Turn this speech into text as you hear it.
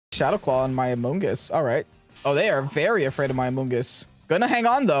Shadow Claw on my Amoonguss. All right. Oh, they are very afraid of my Amoonguss. Gonna hang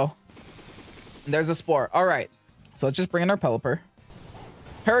on, though. There's a Spore. All right. So let's just bring in our Pelipper.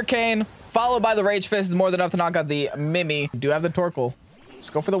 Hurricane, followed by the Rage Fist is more than enough to knock out the Mimi. Do have the Torkoal. Let's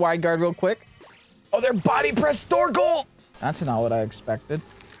go for the Wide Guard real quick. Oh, they're Body Press Torkoal! That's not what I expected.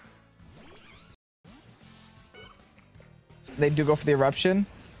 They do go for the Eruption.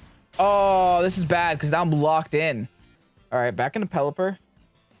 Oh, this is bad because now I'm locked in. All right, back into Pelipper.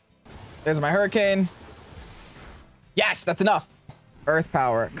 There's my Hurricane. Yes, that's enough. Earth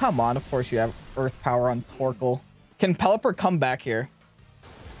Power. Come on, of course you have Earth Power on Torkoal. Can Pelipper come back here?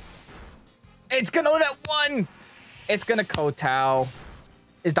 It's gonna live at 1. It's gonna Kowtow.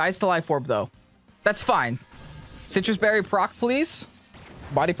 Is Die still Life Orb though? That's fine. Citrus Berry proc, please.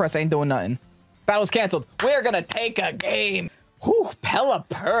 Body Press ain't doing nothing. Battle's canceled. We're gonna take a game. Whew,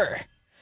 Pelipper.